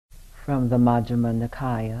from the Majjhima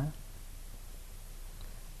Nikaya.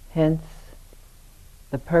 Hence,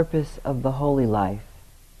 the purpose of the holy life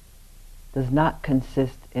does not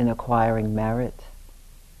consist in acquiring merit,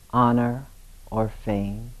 honor, or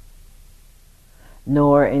fame,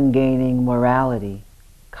 nor in gaining morality,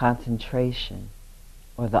 concentration,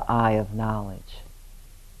 or the eye of knowledge.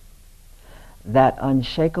 That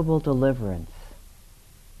unshakable deliverance,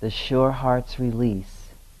 the sure heart's release,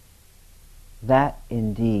 that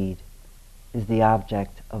indeed is the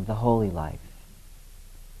object of the holy life.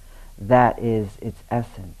 That is its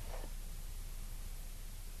essence.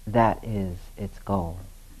 That is its goal.